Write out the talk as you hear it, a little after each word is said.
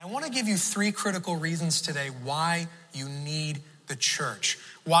want to give you 3 critical reasons today why you need the church,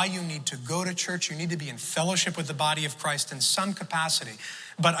 why you need to go to church. You need to be in fellowship with the body of Christ in some capacity.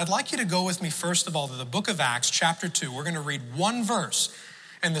 But I'd like you to go with me, first of all, to the book of Acts, chapter 2. We're going to read one verse,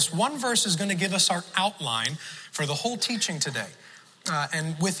 and this one verse is going to give us our outline for the whole teaching today.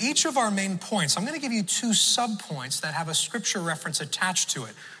 And with each of our main points, I'm going to give you 2 sub-points that have a scripture reference attached to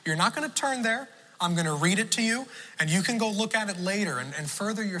it. You're not going to turn there. I'm going to read it to you, and you can go look at it later and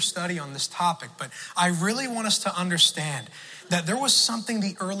further your study on this topic. But I really want us to understand that there was something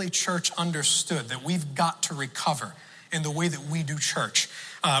the early church understood that we've got to recover in the way that we do church,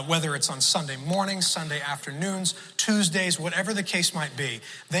 whether it's on Sunday mornings, Sunday afternoons, Tuesdays, whatever the case might be.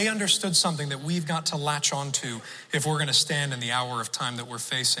 They understood something that we've got to latch onto if we're going to stand in the hour of time that we're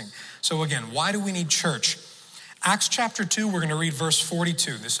facing. So again, why do we need church? Acts chapter 2, we're going to read verse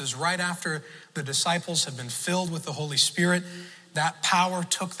 42. This is right after the disciples have been filled with the Holy Spirit. That power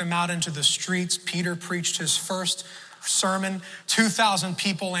took them out into the streets. Peter preached his first sermon. 2,000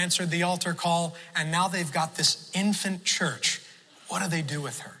 people answered the altar call, and now they've got this infant church. What do they do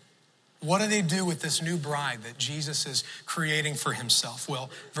with her? What do they do with this new bride that Jesus is creating for himself? Well,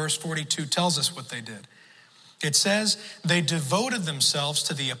 verse 42 tells us what they did. It says, they devoted themselves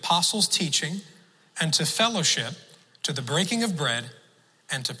to the apostles' teaching and to fellowship, to the breaking of bread,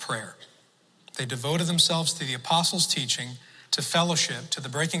 and to prayer. They devoted themselves to the apostles' teaching, to fellowship, to the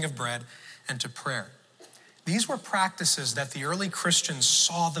breaking of bread, and to prayer. These were practices that the early Christians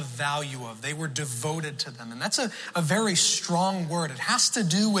saw the value of. They were devoted to them. And that's a very strong word. It has to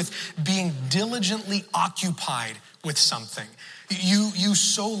do with being diligently occupied with something. You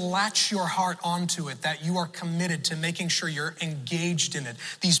so latch your heart onto it that you are committed to making sure you're engaged in it.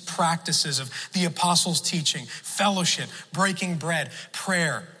 These practices of the apostles' teaching, fellowship, breaking bread,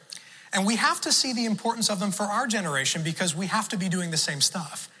 prayer. And we have to see the importance of them for our generation because we have to be doing the same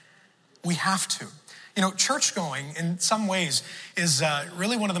stuff. We have to. You know, church going in some ways is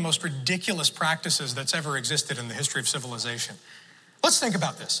really one of the most ridiculous practices that's ever existed in the history of civilization. Let's think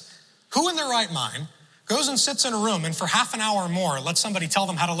about this. Who in their right mind goes and sits in a room and for half an hour or more lets somebody tell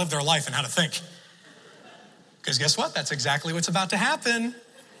them how to live their life and how to think? Because guess what? That's exactly what's about to happen.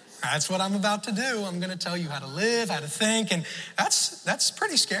 That's what I'm about to do. I'm going to tell you how to live, how to think, and that's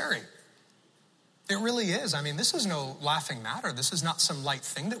pretty scary. It really is. I mean, this is no laughing matter. This is not some light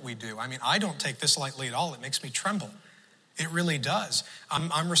thing that we do. I mean, I don't take this lightly at all. It makes me tremble. It really does.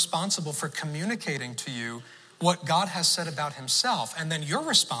 I'm responsible for communicating to you what God has said about himself, and then you're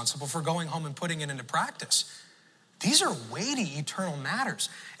responsible for going home and putting it into practice. These are weighty, eternal matters,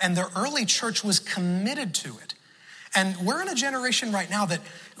 and the early church was committed to it. And we're in a generation right now that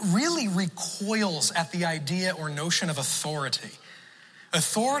really recoils at the idea or notion of authority.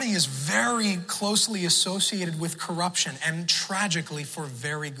 Authority is very closely associated with corruption, and tragically for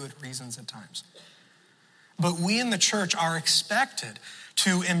very good reasons at times. But we in the church are expected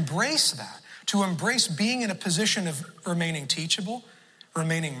to embrace that, to embrace being in a position of remaining teachable,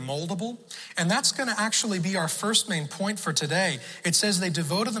 remaining moldable. And that's going to actually be our first main point for today. It says they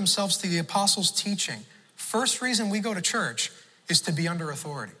devoted themselves to the apostles' teaching. First reason we go to church is to be under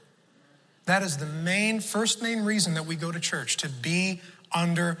authority. That is the first main reason that we go to church, to be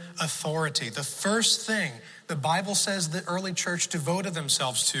under authority. The first thing the Bible says the early church devoted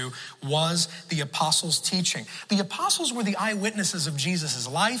themselves to was the apostles' teaching. The apostles were the eyewitnesses of Jesus'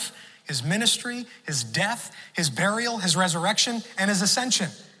 life, his ministry, his death, his burial, his resurrection, and his ascension.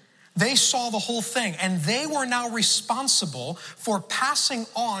 They saw the whole thing, and they were now responsible for passing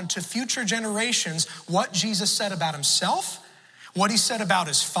on to future generations what Jesus said about himself, what he said about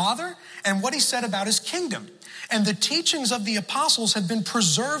his Father, and what he said about his kingdom. And the teachings of the apostles have been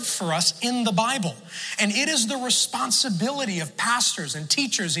preserved for us in the Bible. And it is the responsibility of pastors and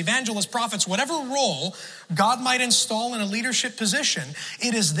teachers, evangelists, prophets, whatever role God might install in a leadership position,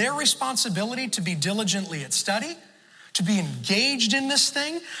 it is their responsibility to be diligently at study, to be engaged in this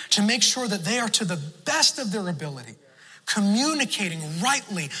thing, to make sure that they are to the best of their ability, communicating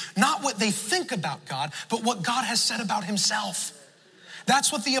rightly, not what they think about God, but what God has said about himself.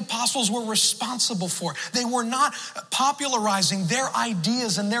 That's what the apostles were responsible for. They were not popularizing their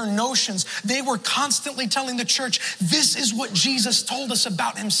ideas and their notions. They were constantly telling the church, this is what Jesus told us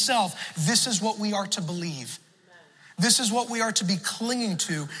about himself. This is what we are to believe. This is what we are to be clinging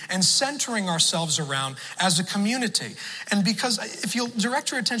to and centering ourselves around as a community. And because if you'll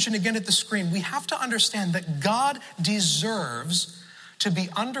direct your attention again at the screen, we have to understand that God deserves to be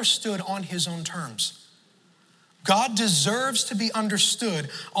understood on his own terms. God deserves to be understood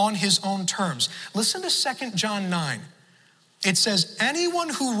on his own terms. Listen to 2 John 9. It says, anyone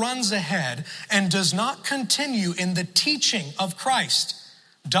who runs ahead and does not continue in the teaching of Christ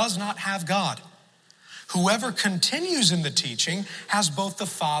does not have God. Whoever continues in the teaching has both the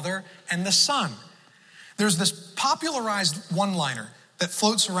Father and the Son. There's this popularized one-liner that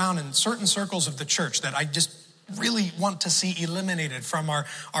floats around in certain circles of the church that I just really want to see eliminated from our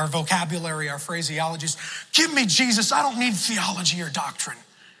vocabulary, our phraseologies. Give me Jesus, I don't need theology or doctrine.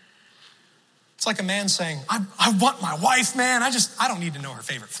 It's like a man saying, I want my wife, man. I don't need to know her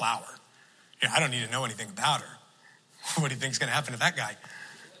favorite flower. Yeah, I don't need to know anything about her. What do you think is going to happen to that guy?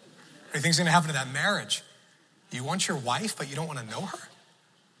 What do you think is going to happen to that marriage? You want your wife, but you don't want to know her?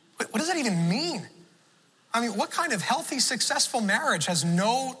 What does that even mean? I mean, what kind of healthy, successful marriage has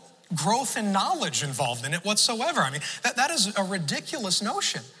no growth and knowledge involved in it whatsoever? I mean, that is a ridiculous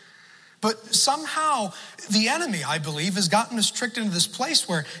notion. But somehow the enemy, I believe, has gotten us tricked into this place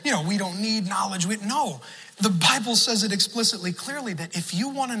where, we don't need knowledge. No, the Bible says it explicitly, clearly, that if you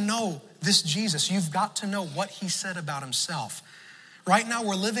want to know this Jesus, you've got to know what he said about himself. Right now,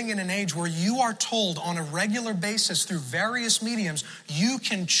 we're living in an age where you are told on a regular basis through various mediums, you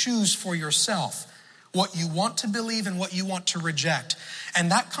can choose for yourself what you want to believe and what you want to reject. And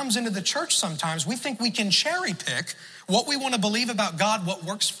that comes into the church sometimes. We think we can cherry pick what we want to believe about God, what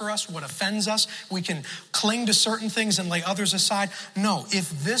works for us, what offends us. We can cling to certain things and lay others aside. No, if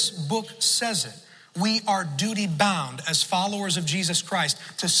this book says it, we are duty bound as followers of Jesus Christ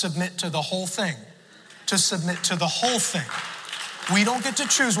to submit to the whole thing. To submit to the whole thing. We don't get to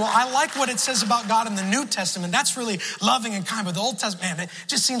choose. Well, I like what it says about God in the New Testament. That's really loving and kind. But the Old Testament, man, it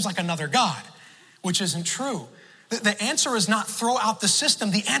just seems like another God, which isn't true. The answer is not throw out the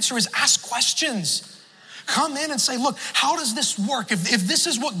system. The answer is ask questions. Come in and say, look, how does this work? If this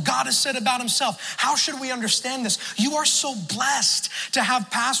is what God has said about himself, how should we understand this? You are so blessed to have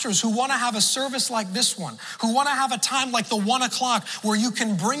pastors who want to have a service like this one, who want to have a time like the 1 o'clock where you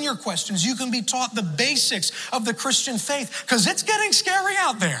can bring your questions. You can be taught the basics of the Christian faith because it's getting scary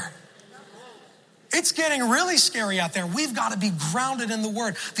out there. It's getting really scary out there. We've got to be grounded in the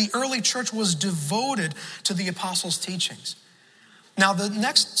word. The early church was devoted to the apostles' teachings. Now, the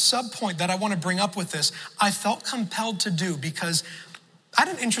next sub-point that I want to bring up with this, I felt compelled to do because I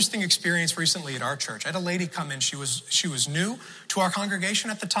had an interesting experience recently at our church. I had a lady come in. She was new to our congregation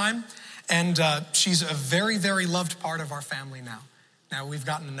at the time, and she's a very, very loved part of our family now. Now, we've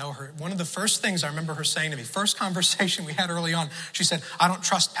gotten to know her. One of the first things I remember her saying to me, first conversation we had early on, she said, I don't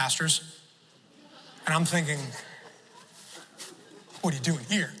trust pastors. And I'm thinking, what are you doing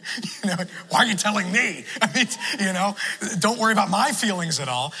here? Why are you telling me? I mean, don't worry about my feelings at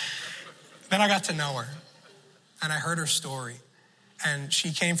all. Then I got to know her and I heard her story. And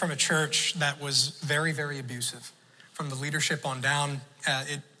she came from a church that was very, very abusive. From the leadership on down,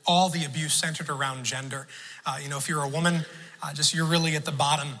 all the abuse centered around gender. If you're a woman, you're really at the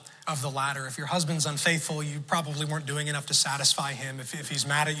bottom of the ladder. If your husband's unfaithful, you probably weren't doing enough to satisfy him. If he's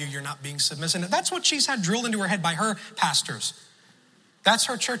mad at you, you're not being submissive. That's what she's had drilled into her head by her pastors. That's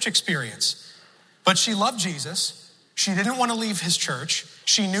her church experience. But she loved Jesus. She didn't want to leave his church.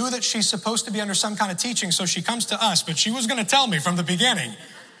 She knew that she's supposed to be under some kind of teaching, so she comes to us, but she was going to tell me from the beginning.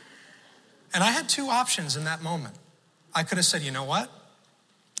 And I had two options in that moment. I could have said, you know what?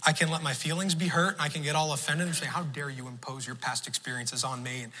 I can let my feelings be hurt. I can get all offended and say, how dare you impose your past experiences on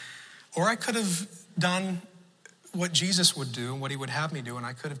me? Or I could have done what Jesus would do and what he would have me do, and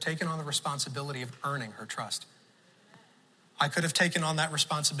I could have taken on the responsibility of earning her trust. I could have taken on that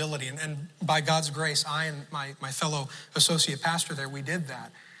responsibility. And by God's grace, I and my fellow associate pastor there, we did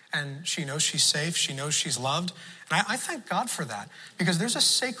that. And she knows she's safe. She knows she's loved. And I thank God for that because there's a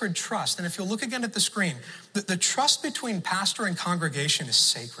sacred trust. And if you'll look again at the screen, the trust between pastor and congregation is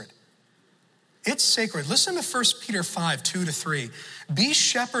sacred. It's sacred. Listen to 1 Peter 5, 2-3. Be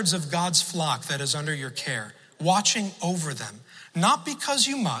shepherds of God's flock that is under your care, watching over them, not because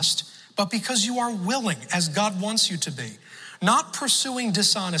you must, but because you are willing, as God wants you to be. Not pursuing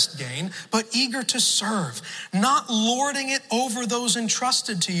dishonest gain, but eager to serve, not lording it over those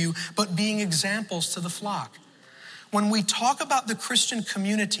entrusted to you, but being examples to the flock. When we talk about the Christian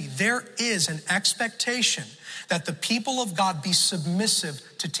community, there is an expectation that the people of God be submissive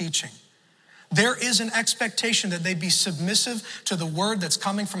to teaching. There is an expectation that they be submissive to the word that's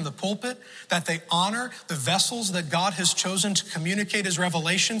coming from the pulpit, that they honor the vessels that God has chosen to communicate his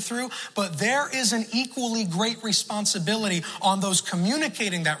revelation through. But there is an equally great responsibility on those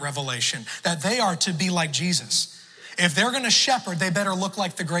communicating that revelation, that they are to be like Jesus. If they're going to shepherd, they better look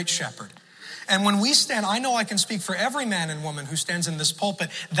like the great shepherd. And when we stand, I know I can speak for every man and woman who stands in this pulpit,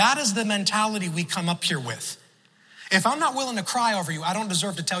 that is the mentality we come up here with. If I'm not willing to cry over you, I don't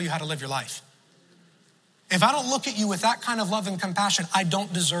deserve to tell you how to live your life. If I don't look at you with that kind of love and compassion, I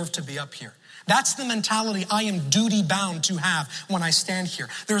don't deserve to be up here. That's the mentality I am duty bound to have when I stand here.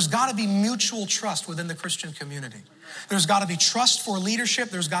 There's got to be mutual trust within the Christian community. There's got to be trust for leadership.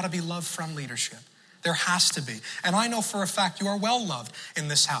 There's got to be love from leadership. There has to be. And I know for a fact you are well loved in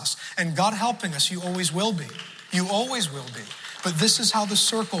this house. And God helping us, you always will be. You always will be. But this is how the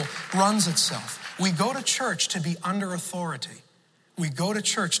circle runs itself. We go to church to be under authority. We go to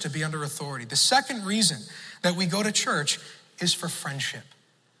church to be under authority. The second reason that we go to church is for friendship.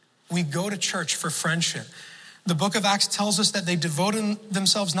 We go to church for friendship. The book of Acts tells us that they devoted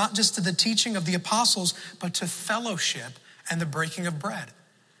themselves not just to the teaching of the apostles, but to fellowship and the breaking of bread.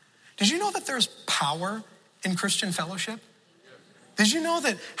 Did you know that there's power in Christian fellowship? Did you know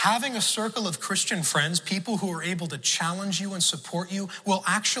that having a circle of Christian friends, people who are able to challenge you and support you, will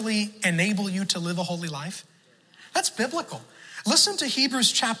actually enable you to live a holy life? That's biblical. Listen to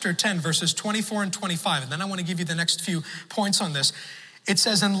Hebrews chapter 10, verses 24 and 25, and then I want to give you the next few points on this. It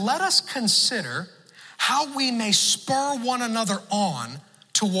says, and let us consider how we may spur one another on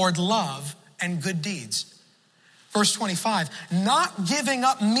toward love and good deeds. Verse 25, not giving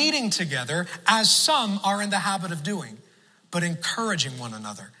up meeting together as some are in the habit of doing, but encouraging one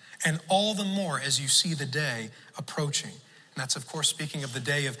another, and all the more as you see the day approaching. And that's, of course, speaking of the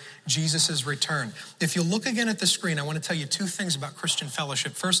day of Jesus' return. If you look again at the screen, I want to tell you two things about Christian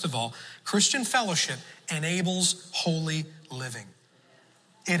fellowship. First of all, Christian fellowship enables holy living.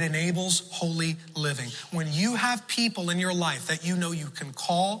 It enables holy living. When you have people in your life that you know you can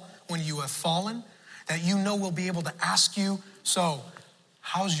call when you have fallen, that you know will be able to ask you, so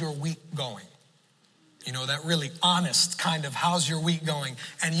how's your week going? You know, that really honest kind of how's your week going?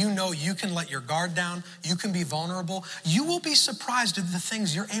 And you know you can let your guard down. You can be vulnerable. You will be surprised at the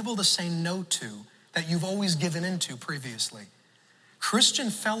things you're able to say no to that you've always given into previously. Christian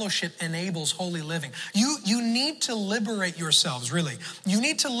fellowship enables holy living. You need to liberate yourselves, really. You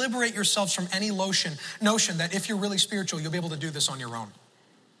need to liberate yourselves from any notion that if you're really spiritual, you'll be able to do this on your own.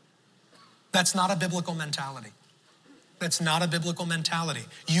 That's not a biblical mentality. That's not a biblical mentality.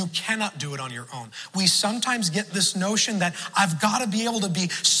 You cannot do it on your own. We sometimes get this notion that I've got to be able to be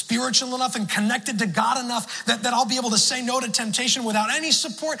spiritual enough and connected to God enough that I'll be able to say no to temptation without any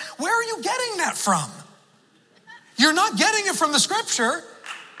support. Where are you getting that from? You're not getting it from the scripture.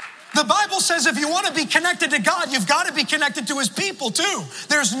 The Bible says if you want to be connected to God, you've got to be connected to his people too.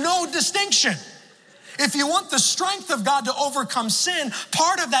 There's no distinction. If you want the strength of God to overcome sin,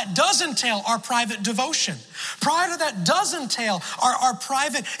 part of that does entail our private devotion. Part of that does entail our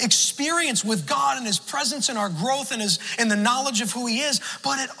private experience with God and his presence and our growth and in the knowledge of who he is.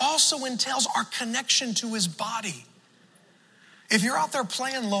 But it also entails our connection to his body. If you're out there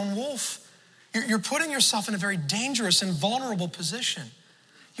playing lone wolf, you're putting yourself in a very dangerous and vulnerable position.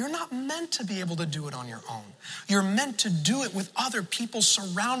 You're not meant to be able to do it on your own. You're meant to do it with other people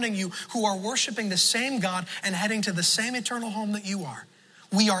surrounding you who are worshiping the same God and heading to the same eternal home that you are.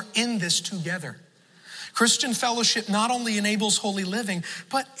 We are in this together. Christian fellowship not only enables holy living,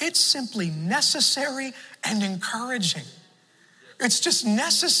 but it's simply necessary and encouraging. It's just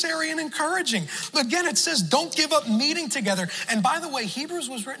necessary and encouraging. Again, it says don't give up meeting together. And by the way, Hebrews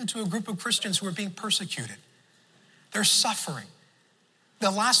was written to a group of Christians who are being persecuted. They're suffering. The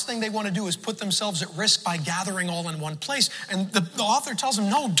last thing they want to do is put themselves at risk by gathering all in one place. And the author tells them,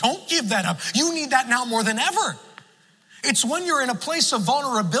 no, don't give that up. You need that now more than ever. It's when you're in a place of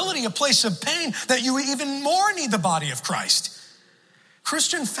vulnerability, a place of pain, that you even more need the body of Christ.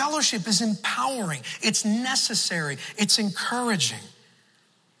 Christian fellowship is empowering. It's necessary. It's encouraging.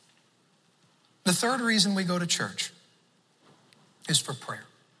 The third reason we go to church is for prayer.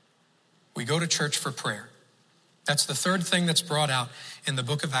 We go to church for prayer. That's the third thing that's brought out in the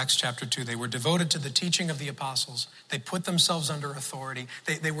book of Acts chapter 2. They were devoted to the teaching of the apostles. They put themselves under authority.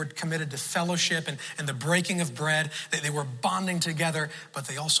 They were committed to fellowship and the breaking of bread. They were bonding together, but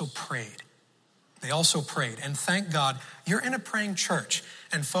they also prayed. They also prayed. And thank God, you're in a praying church.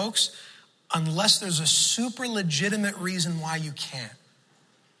 And folks, unless there's a super legitimate reason why you can't,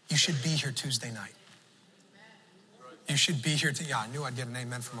 you should be here Tuesday night. You should be here. I knew I'd get an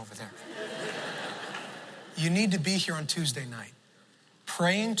amen from over there. You need to be here on Tuesday night.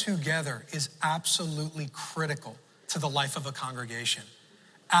 Praying together is absolutely critical to the life of a congregation.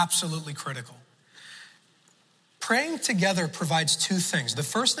 Absolutely critical. Praying together provides two things. The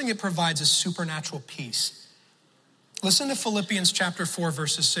first thing it provides is supernatural peace. Listen to Philippians chapter 4,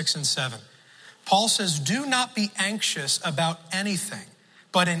 verses 6 and 7. Paul says, do not be anxious about anything,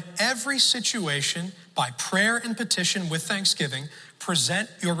 but in every situation, by prayer and petition with thanksgiving, present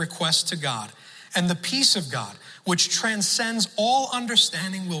your requests to God. And the peace of God, which transcends all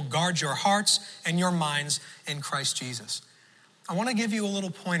understanding, will guard your hearts and your minds in Christ Jesus. I want to give you a little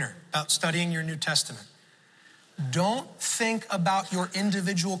pointer about studying your New Testament. Don't think about your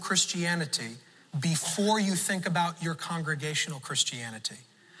individual Christianity before you think about your congregational Christianity.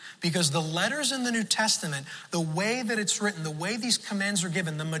 Because the letters in the New Testament, the way that it's written, the way these commands are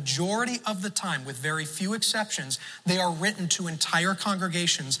given, the majority of the time, with very few exceptions, they are written to entire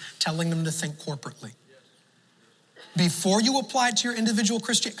congregations telling them to think corporately. Before you apply it to your individual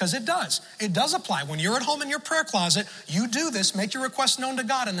Christian, because it does apply. When you're at home in your prayer closet, you do this, make your requests known to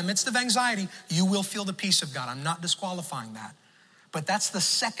God in the midst of anxiety, you will feel the peace of God. I'm not disqualifying that. But that's the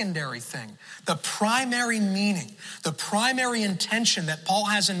secondary thing. The primary meaning, the primary intention that Paul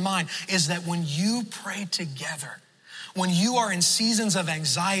has in mind is that when you pray together, when you are in seasons of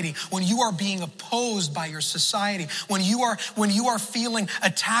anxiety, when you are being opposed by your society, when you are feeling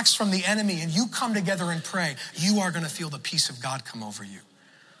attacks from the enemy and you come together and pray, you are going to feel the peace of God come over you.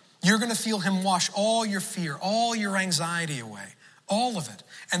 You're going to feel him wash all your fear, all your anxiety away, all of it.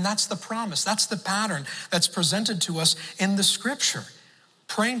 And that's the promise. That's the pattern that's presented to us in the scripture.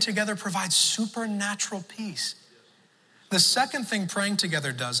 Praying together provides supernatural peace. The second thing praying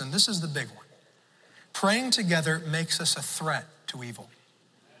together does, and this is the big one, praying together makes us a threat to evil.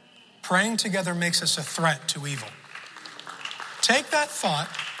 Praying together makes us a threat to evil. Take that thought,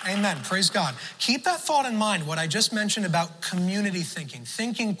 amen, praise God. Keep that thought in mind, what I just mentioned about community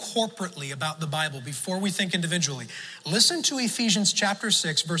thinking corporately about the Bible before we think individually. Listen to Ephesians chapter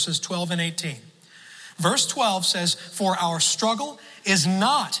 6, verses 12 and 18. Verse 12 says, "For our struggle is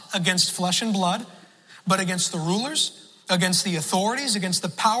not against flesh and blood, but against the rulers, against the authorities, against the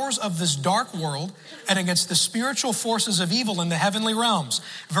powers of this dark world, and against the spiritual forces of evil in the heavenly realms."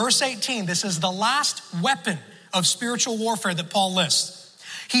 Verse 18, this is the last weapon of spiritual warfare that Paul lists.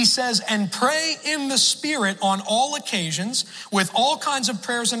 He says, "And pray in the Spirit on all occasions with all kinds of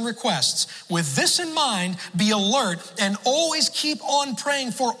prayers and requests. With this in mind, be alert and always keep on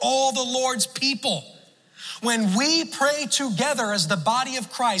praying for all the Lord's people." When we pray together as the body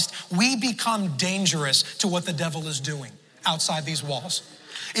of Christ, we become dangerous to what the devil is doing outside these walls.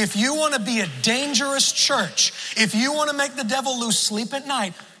 If you want to be a dangerous church, if you want to make the devil lose sleep at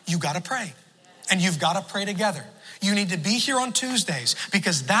night, you got to pray. And you've got to pray together. You need to be here on Tuesdays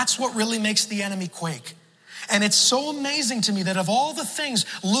because that's what really makes the enemy quake. And it's so amazing to me that of all the things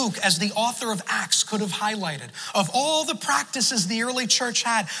Luke, as the author of Acts, could have highlighted, of all the practices the early church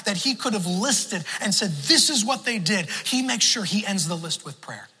had that he could have listed and said, this is what they did, he makes sure he ends the list with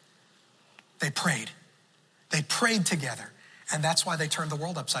prayer. They prayed. They prayed together. And that's why they turned the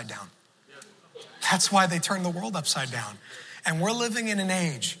world upside down. That's why they turned the world upside down. And we're living in an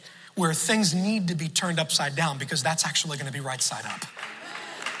age where things need to be turned upside down because that's actually going to be right side up.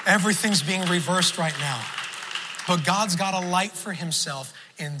 Everything's being reversed right now. But God's got a light for himself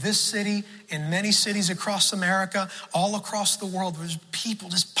in this city, in many cities across America, all across the world. There's people,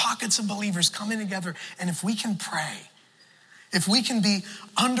 just pockets of believers coming together. And if we can pray, if we can be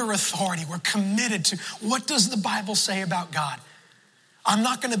under authority, we're committed to, what does the Bible say about God? I'm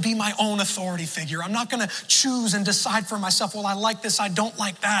not going to be my own authority figure. I'm not going to choose and decide for myself, well, I like this, I don't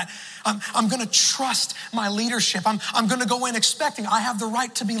like that. I'm going to trust my leadership. I'm going to go in expecting I have the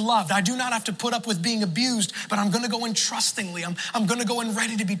right to be loved. I do not have to put up with being abused, but I'm going to go in trustingly. I'm going to go in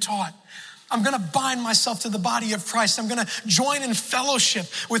ready to be taught. I'm going to bind myself to the body of Christ. I'm going to join in fellowship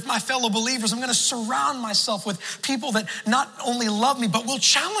with my fellow believers. I'm going to surround myself with people that not only love me, but will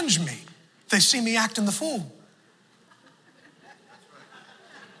challenge me. They see me acting the fool.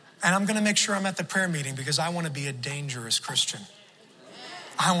 And I'm going to make sure I'm at the prayer meeting because I want to be a dangerous Christian.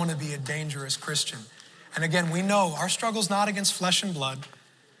 I want to be a dangerous Christian. And again, we know our struggle's not against flesh and blood.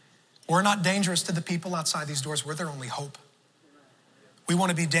 We're not dangerous to the people outside these doors. We're their only hope. We want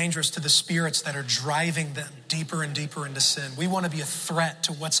to be dangerous to the spirits that are driving them deeper and deeper into sin. We want to be a threat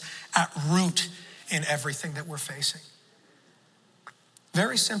to what's at root in everything that we're facing.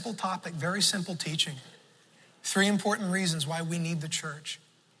 Very simple topic, very simple teaching. 3 important reasons why we need the church.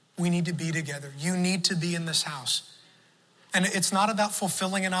 We need to be together. You need to be in this house. And it's not about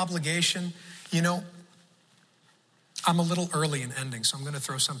fulfilling an obligation. You know, I'm a little early in ending, so I'm going to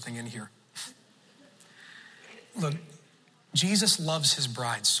throw something in here. Look, Jesus loves his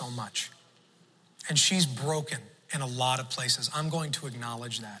bride so much. And she's broken in a lot of places. I'm going to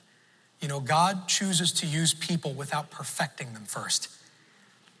acknowledge that. You know, God chooses to use people without perfecting them first.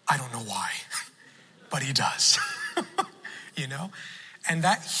 I don't know why, but he does. You know? And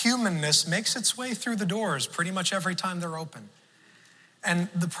that humanness makes its way through the doors pretty much every time they're open. And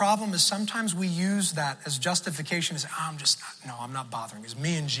the problem is sometimes we use that as justification as, I'm not bothering. It's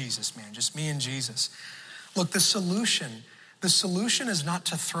me and Jesus, man, just me and Jesus. Look, the solution is not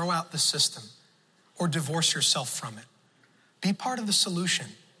to throw out the system or divorce yourself from it. Be part of the solution.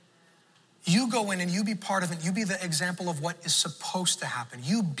 You go in and you be part of it. You be the example of what is supposed to happen.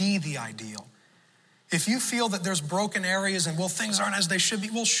 You be the ideal. If you feel that there's broken areas and, well, things aren't as they should be,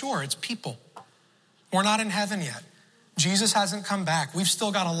 well, sure, it's people. We're not in heaven yet. Jesus hasn't come back. We've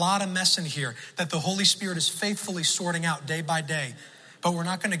still got a lot of mess in here that the Holy Spirit is faithfully sorting out day by day. But we're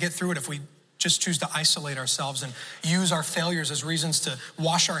not going to get through it if we just choose to isolate ourselves and use our failures as reasons to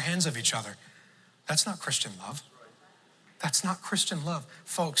wash our hands of each other. That's not Christian love. That's not Christian love.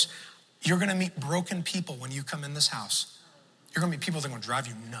 Folks, you're going to meet broken people when you come in this house. You're going to meet people that are going to drive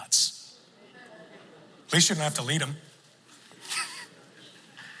you nuts. At least you don't have to lead them.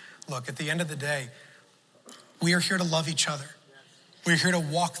 Look, at the end of the day, we are here to love each other. We're here to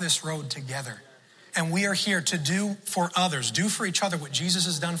walk this road together. And we are here to do for others, do for each other what Jesus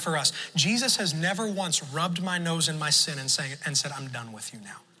has done for us. Jesus has never once rubbed my nose in my sin and said, I'm done with you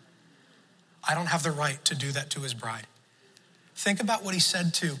now. I don't have the right to do that to his bride. Think about what he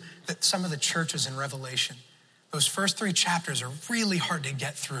said to some of the churches in Revelation. Those first 3 chapters are really hard to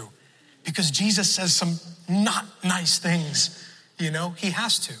get through because Jesus says some not nice things. You know, he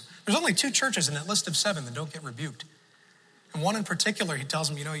has to. There's only 2 churches in that list of 7 that don't get rebuked. And one in particular, he tells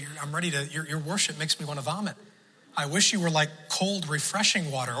them, you know, I'm ready to, your worship makes me want to vomit. I wish you were like cold, refreshing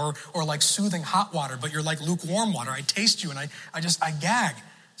water or like soothing hot water, but you're like lukewarm water. I taste you and I gag.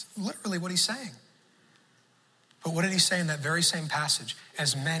 It's literally what he's saying. But what did he say in that very same passage?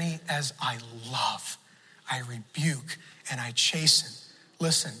 As many as I love, I rebuke and I chasten.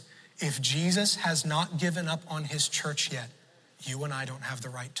 Listen, if Jesus has not given up on his church yet, you and I don't have the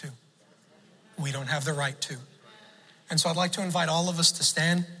right to. We don't have the right to. And so I'd like to invite all of us to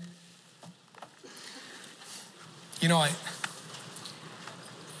stand. You know,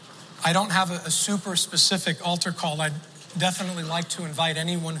 I don't have a super specific altar call. I'd definitely like to invite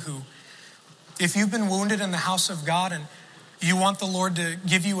anyone who, if you've been wounded in the house of God and you want the Lord to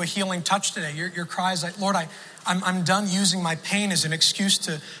give you a healing touch today, your cry is like, Lord, I'm done using my pain as an excuse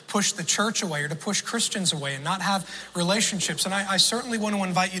to push the church away or to push Christians away and not have relationships. And I certainly want to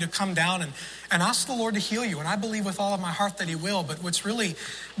invite you to come down and ask the Lord to heal you. And I believe with all of my heart that he will. But what's really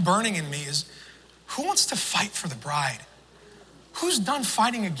burning in me is, who wants to fight for the bride? Who's done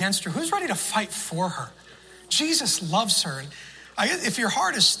fighting against her? Who's ready to fight for her? Jesus loves her. And if your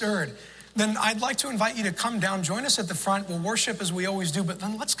heart is stirred, then I'd like to invite you to come down, join us at the front. We'll worship as we always do, but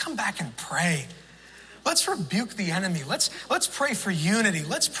then let's come back and pray. Let's rebuke the enemy. Let's pray for unity.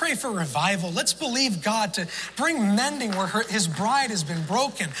 Let's pray for revival. Let's believe God to bring mending where his bride has been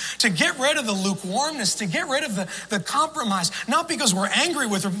broken, to get rid of the lukewarmness, to get rid of the compromise, not because we're angry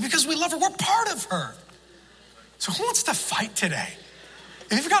with her, but because we love her. We're part of her. So who wants to fight today?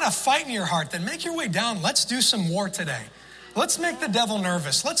 If you've got a fight in your heart, then make your way down. Let's do some war today. Let's make the devil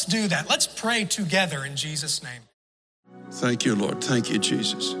nervous. Let's do that. Let's pray together in Jesus' name. Thank you, Lord. Thank you,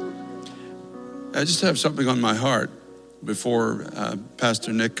 Jesus. I just have something on my heart before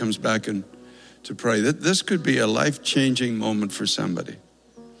Pastor Nick comes back and to pray. That this could be a life-changing moment for somebody.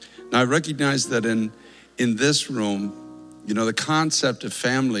 Now, I recognize that in this room, you know, the concept of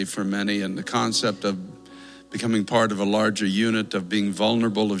family for many and the concept of becoming part of a larger unit, of being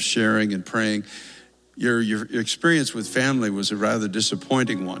vulnerable, of sharing and praying, your experience with family was a rather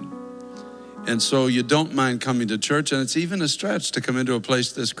disappointing one. And so you don't mind coming to church, and it's even a stretch to come into a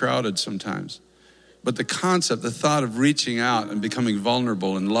place this crowded sometimes. But the concept, the thought of reaching out and becoming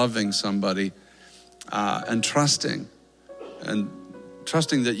vulnerable and loving somebody and trusting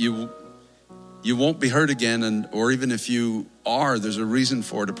that you won't be hurt again, or even if you are, there's a reason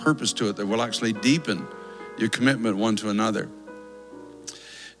for it, a purpose to it that will actually deepen your commitment one to another.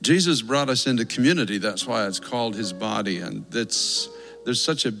 Jesus brought us into community. That's why it's called his body. And there's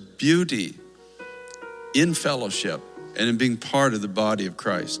such a beauty in fellowship and in being part of the body of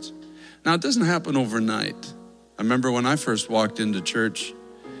Christ. Now, it doesn't happen overnight. I remember when I first walked into church,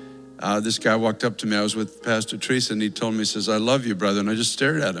 this guy walked up to me. I was with Pastor Teresa, and he told me, he says, "I love you, brother." And I just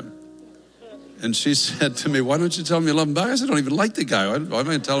stared at him. And she said to me, "Why don't you tell me you love him back?" I said, "I don't even like the guy. Why am I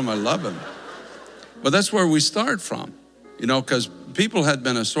going to tell him I love him?" But that's where we start from, you know, because people had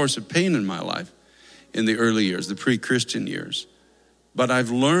been a source of pain in my life in the early years, the pre-Christian years. But I've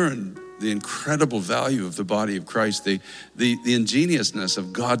learned the incredible value of the body of Christ, the ingeniousness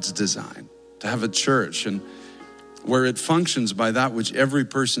of God's design to have a church, and where it functions by that which every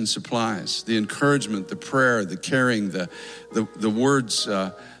person supplies, the encouragement, the prayer, the caring, the words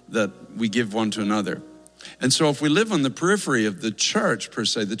that we give one to another. And so if we live on the periphery of the church, per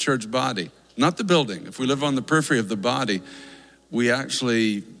se, the church body, not the building, if we live on the periphery of the body, we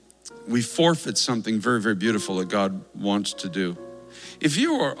forfeit something very, very beautiful that God wants to do. If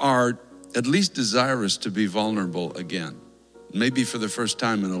you are at least desirous to be vulnerable again, maybe for the first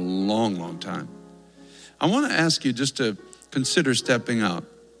time in a long, long time. I want to ask you just to consider stepping out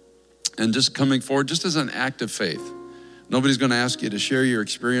and just coming forward just as an act of faith. Nobody's going to ask you to share your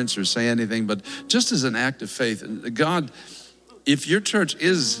experience or say anything, but just as an act of faith. And God, if your church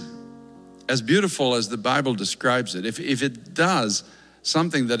is as beautiful as the Bible describes it, if it does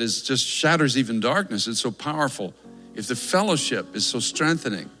something that is just shatters even darkness, it's so powerful, if the fellowship is so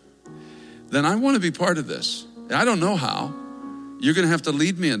strengthening, then I want to be part of this. I don't know how. You're going to have to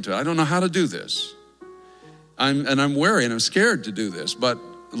lead me into it. I don't know how to do this. I'm wary and I'm scared to do this, but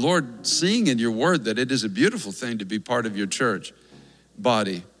Lord, seeing in your word that it is a beautiful thing to be part of your church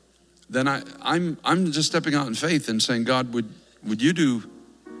body, then I'm just stepping out in faith and saying, God, would you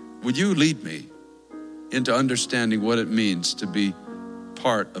lead me into understanding what it means to be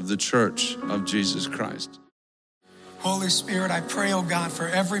part of the church of Jesus Christ? Holy Spirit, I pray, oh God, for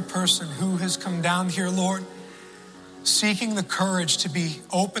every person who has come down here, Lord, seeking the courage to be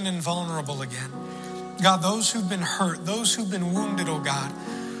open and vulnerable again. God, those who've been hurt, those who've been wounded, oh God,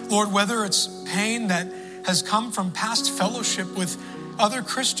 Lord, whether it's pain that has come from past fellowship with other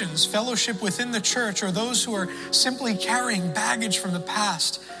Christians, fellowship within the church, or those who are simply carrying baggage from the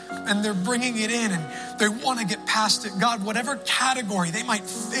past and they're bringing it in and they want to get past it. God, whatever category they might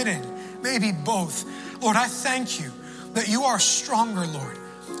fit in, maybe both. Lord, I thank you that you are stronger, Lord.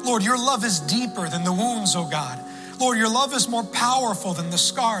 Lord, your love is deeper than the wounds, oh God. Lord, your love is more powerful than the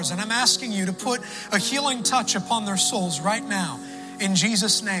scars. And I'm asking you to put a healing touch upon their souls right now. In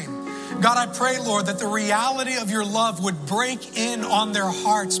Jesus' name. God, I pray, Lord, that the reality of your love would break in on their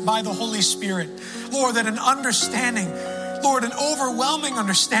hearts by the Holy Spirit. Lord, that an understanding, Lord, an overwhelming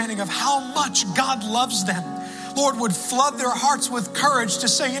understanding of how much God loves them, Lord, would flood their hearts with courage to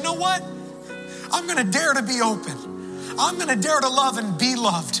say, you know what? I'm going to dare to be open. I'm going to dare to love and be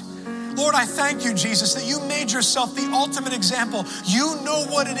loved. Lord, I thank you, Jesus, that you made yourself the ultimate example. You know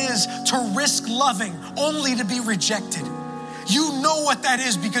what it is to risk loving only to be rejected. You know what that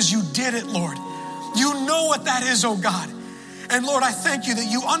is because you did it, Lord. You know what that is, oh God. And Lord, I thank you that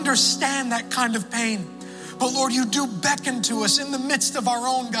you understand that kind of pain. But Lord, you do beckon to us in the midst of our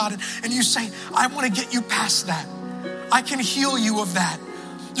own, God. And you say, I want to get you past that. I can heal you of that.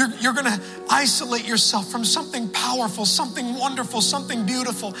 You're going to isolate yourself from something powerful, something wonderful, something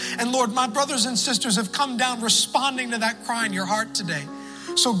beautiful. And Lord, my brothers and sisters have come down responding to that cry in your heart today.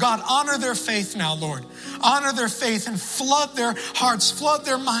 So God, honor their faith now, Lord. Honor their faith and flood their hearts, flood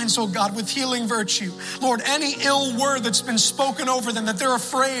their minds, oh God, with healing virtue. Lord, any ill word that's been spoken over them, that they're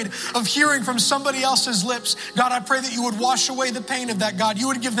afraid of hearing from somebody else's lips, God, I pray that you would wash away the pain of that, God. You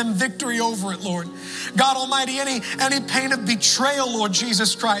would give them victory over it, Lord. God Almighty, any pain of betrayal, Lord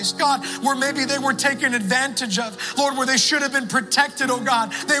Jesus Christ. God, where maybe they were taken advantage of, Lord, where they should have been protected, oh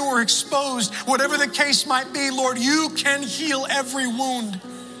God, they were exposed. Whatever the case might be, Lord, you can heal every wound.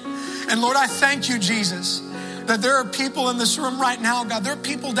 And Lord, I thank you, Jesus, that there are people in this room right now, God. There are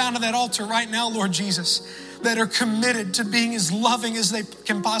people down at that altar right now, Lord Jesus, that are committed to being as loving as they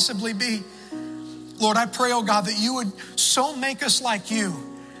can possibly be. Lord, I pray, oh God, that you would so make us like you,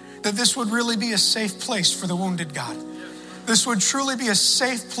 that this would really be a safe place for the wounded, God. This would truly be a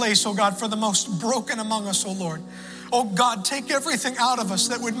safe place, oh God, for the most broken among us, oh Lord. Oh God, take everything out of us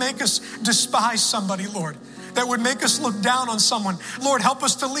that would make us despise somebody, Lord, that would make us look down on someone. Lord, help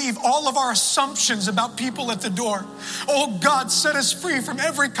us to leave all of our assumptions about people at the door. Oh God, set us free from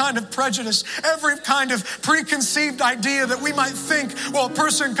every kind of prejudice, every kind of preconceived idea that we might think, well, a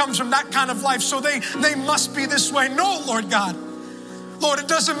person comes from that kind of life, so they must be this way. No, Lord God. Lord, it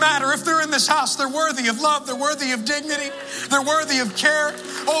doesn't matter if they're in this house, they're worthy of love, they're worthy of dignity, they're worthy of care.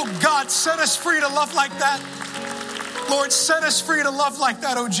 Oh God, set us free to love like that. Lord, set us free to love like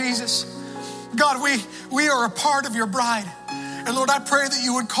that, oh Jesus. God, we are a part of your bride. And Lord, I pray that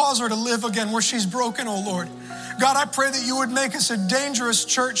you would cause her to live again where she's broken, oh Lord. God, I pray that you would make us a dangerous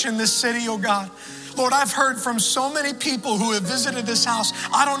church in this city, oh God. Lord, I've heard from so many people who have visited this house.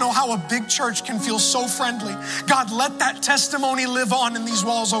 I don't know how a big church can feel so friendly. God, let that testimony live on in these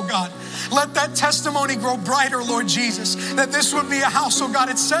walls, oh God. Let that testimony grow brighter, Lord Jesus, that this would be a house, oh God.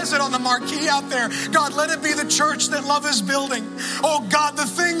 It says it on the marquee out there. God, let it be the church that love is building. Oh God, the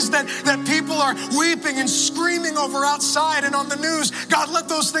things that people are weeping and screaming over outside and on the news, God, let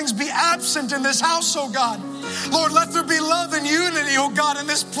those things be absent in this house, oh God. Lord, let there be love and unity, oh God, in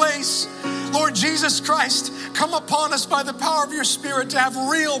this place. Lord Jesus Christ, come upon us by the power of your Spirit to have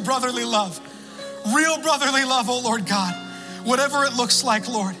real brotherly love. Real brotherly love, oh Lord God. Whatever it looks like,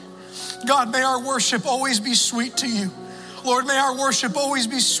 Lord. God, may our worship always be sweet to you. Lord, may our worship always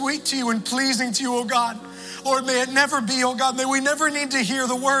be sweet to you and pleasing to you, oh God. Lord, may it never be, oh God, may we never need to hear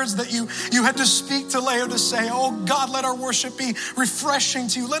the words that you had to speak to Laodicea. Oh God, let our worship be refreshing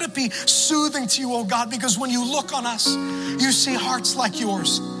to you. Let it be soothing to you, oh God, because when you look on us, you see hearts like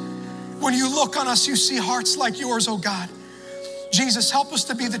yours. When you look on us, you see hearts like yours, oh God. Jesus, help us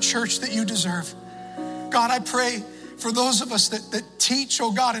to be the church that you deserve. God, I pray for those of us that teach,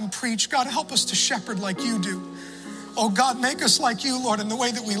 oh God, and preach. God, help us to shepherd like you do. Oh God, make us like you, Lord, in the way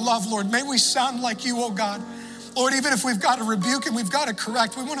that we love, Lord. May we sound like you, oh God. Lord, even if we've got to rebuke and we've got to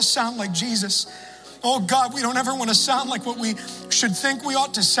correct, we want to sound like Jesus. Oh God, we don't ever want to sound like what we should think we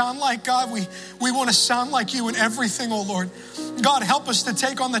ought to sound like, God. We want to sound like you in everything, oh Lord. God, help us to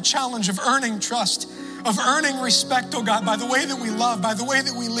take on the challenge of earning trust, of earning respect, oh God, by the way that we love, by the way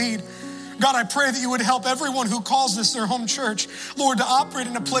that we lead. God, I pray that you would help everyone who calls this their home church, Lord, to operate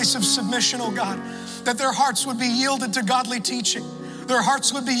in a place of submission, oh God, that their hearts would be yielded to godly teaching. Their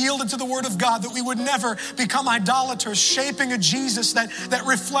hearts would be yielded to the word of God, that we would never become idolaters, shaping a Jesus that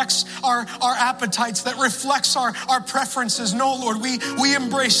reflects our appetites, that reflects our preferences. No, Lord, we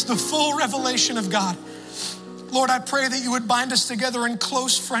embrace the full revelation of God. Lord, I pray that you would bind us together in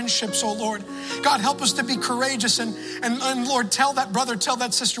close friendships, oh Lord. God, help us to be courageous and Lord, tell that brother, tell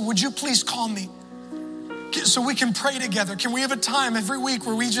that sister, would you please call me? So we can pray together. Can we have a time every week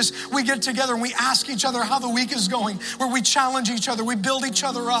where we get together and we ask each other how the week is going, where we challenge each other, we build each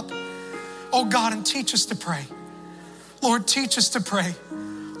other up. Oh God, and teach us to pray. Lord, teach us to pray.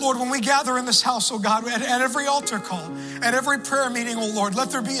 Lord, when we gather in this house, oh God, at every altar call, at every prayer meeting, oh Lord,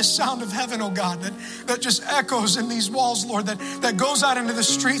 let there be a sound of heaven, oh God, that just echoes in these walls, Lord, that goes out into the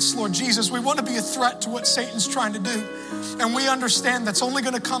streets, Lord Jesus. We want to be a threat to what Satan's trying to do. And we understand that's only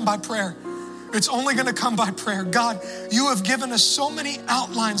going to come by prayer. It's only going to come by prayer. God, you have given us so many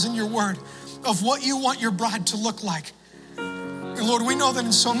outlines in your word of what you want your bride to look like. And Lord, we know that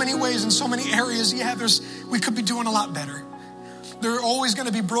in so many ways, in so many areas, we could be doing a lot better. There are always going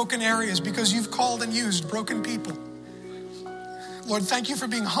to be broken areas because you've called and used broken people. Lord, thank you for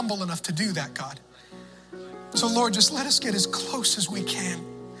being humble enough to do that, God. So Lord, just let us get as close as we can.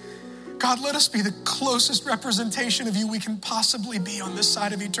 God, let us be the closest representation of you we can possibly be on this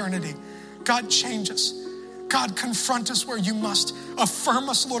side of eternity. God, change us. God, confront us where you must. Affirm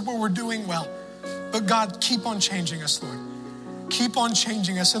us, Lord, where we're doing well. But God, keep on changing us, Lord. Keep on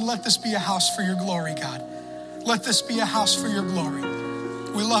changing us, and let this be a house for your glory, God. Let this be a house for your glory.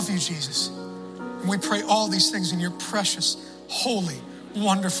 We love you, Jesus. And we pray all these things in your precious, holy,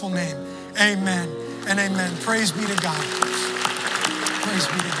 wonderful name. Amen and amen. Praise be to God. Praise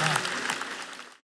be to God.